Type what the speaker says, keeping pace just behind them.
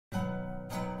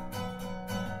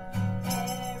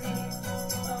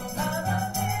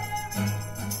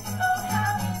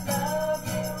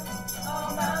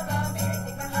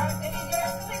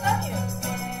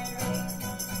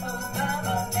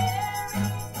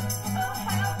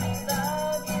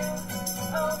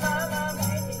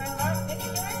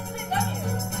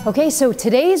Okay, so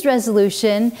today's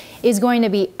resolution is going to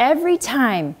be every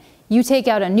time you take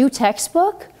out a new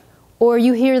textbook or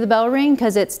you hear the bell ring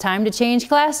because it's time to change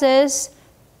classes,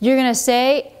 you're gonna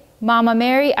say, Mama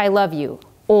Mary, I love you.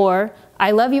 Or, I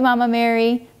love you, Mama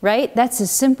Mary, right? That's as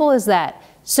simple as that.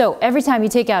 So every time you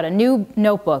take out a new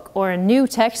notebook or a new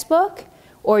textbook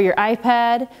or your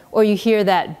iPad or you hear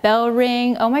that bell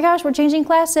ring, oh my gosh, we're changing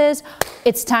classes,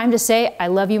 it's time to say, I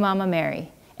love you, Mama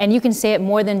Mary. And you can say it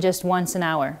more than just once an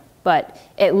hour, but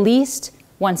at least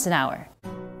once an hour.